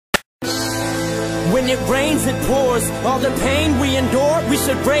When it rains, it pours. All the pain we endure, we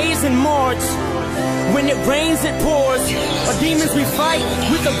should raise and march. When it rains, it pours. Our demons we fight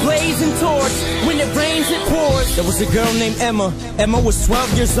with a blazing torch. When it rains, it pours. There was a girl named Emma. Emma was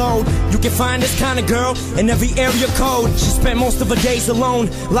 12 years old. You can find this kind of girl in every area code. She spent most of her days alone,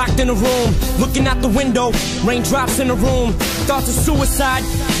 locked in a room, looking out the window, raindrops in the room. Thoughts of suicide,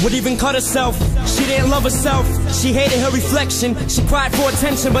 would even cut herself. She didn't love herself, she hated her reflection. She cried for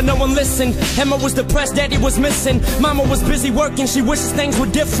attention, but no one listened. Emma was depressed, daddy was missing. Mama was busy working, she wishes things were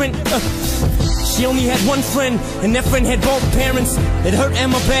different. She only had one friend, and that friend had both parents. It hurt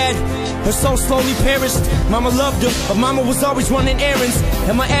Emma bad, her soul slowly perished. Mama loved her, but Mama was always running errands.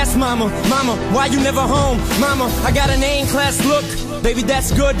 Emma asked Mama, Mama, why you never home? Mama, I got an A in class, look. Baby,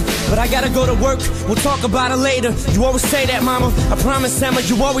 that's good, but I gotta go to work. We'll talk about it later. You always say that, Mama. I promise, Emma,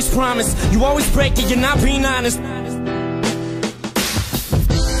 you always promise. You always break it, you're not being honest.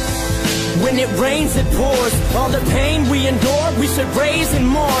 When it rains, it pours. All the pain we endure, we should raise and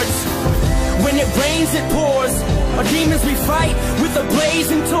march. When it rains, it pours. Our demons we fight with a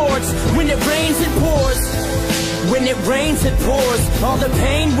blazing torch. When it rains, it pours. When it rains, it pours. All the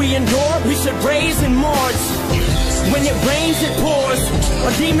pain we endure, we should raise and march. When it rains, it pours.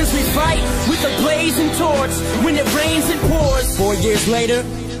 Our demons we fight with a blazing torch. When it rains, it pours. 4 years later,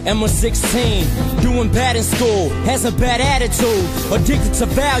 Emma's 16, doing bad in school, has a bad attitude, addicted to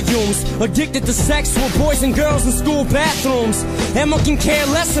volumes, addicted to sex with boys and girls in school bathrooms. Emma can care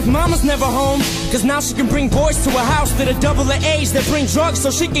less if mama's never home, cause now she can bring boys to her house that are double the age, that bring drugs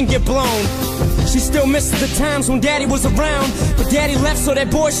so she can get blown. She still misses the times when daddy was around, but daddy left so that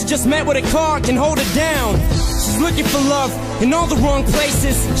boy she just met with a car can hold her down. She's looking for love in all the wrong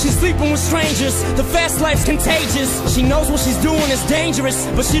places. She's sleeping with strangers, the fast life's contagious. She knows what she's doing is dangerous,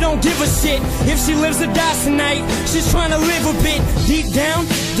 but she don't give a shit if she lives or dies tonight. She's trying to live a bit. Deep down,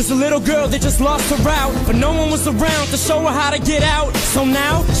 there's a little girl that just lost her route, but no one was around to show her how to get out. So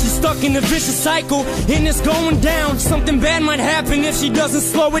now, she's stuck in a vicious cycle, and it's going down. Something bad might happen if she doesn't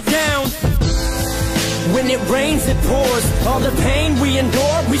slow it down. When it rains, it pours. All the pain we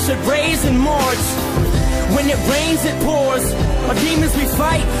endure, we should raise and march. When it rains, it pours. Our demons we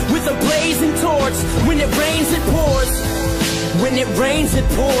fight with a blazing torch. When it rains, it pours. When it rains, it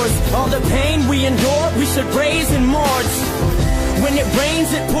pours. All the pain we endure, we should raise and march. When it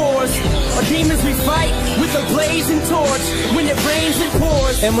rains, it pours. Our demons we fight with a blazing torch. When it rains, it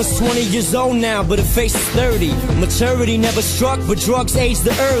pours. Emma's 20 years old now, but her face is 30. Maturity never struck, but drugs aged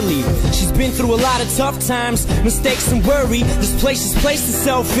her early. She's been through a lot of tough times, mistakes and worry. This place she's placed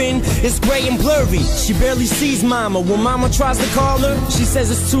herself in is gray and blurry. She barely sees mama. When mama tries to call her, she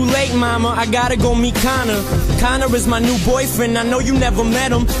says it's too late, mama, I gotta go meet Connor. Connor is my new boyfriend. I know you never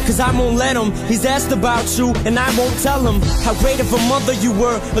met him, cause I won't let him. He's asked about you, and I won't tell him how great of a mother you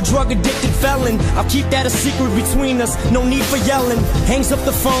were, a drug-addicted felon. I'll keep that a secret between us, no need for yelling. Hangs up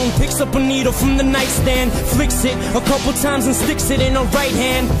the phone, picks up a needle from the nightstand, flicks it a couple times and sticks it in her right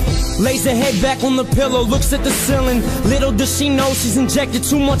hand. Lays her head back on the pillow, looks at the ceiling. Little does she know she's injected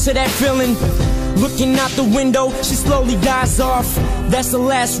too much of that feeling. Looking out the window, she slowly dies off. That's the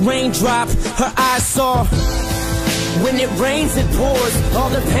last raindrop her eyes saw. When it rains, it pours. All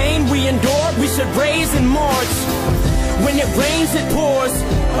the pain we endure, we should raise and march. When it rains, it pours.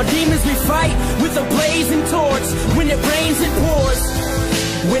 Our demons we fight with a blazing torch. When it rains, it pours.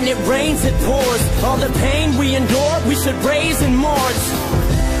 When it rains, it pours. All the pain we endure, we should raise and march.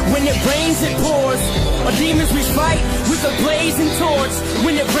 When it rains, it pours. Our demons we fight with a blazing torch.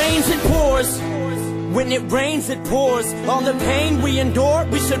 When it rains, it pours. When it rains, it pours. All the pain we endure,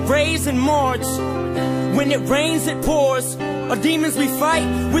 we should raise and march. When it rains, it pours. Our demons we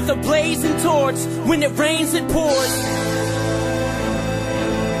fight with a blazing torch. When it rains, it pours.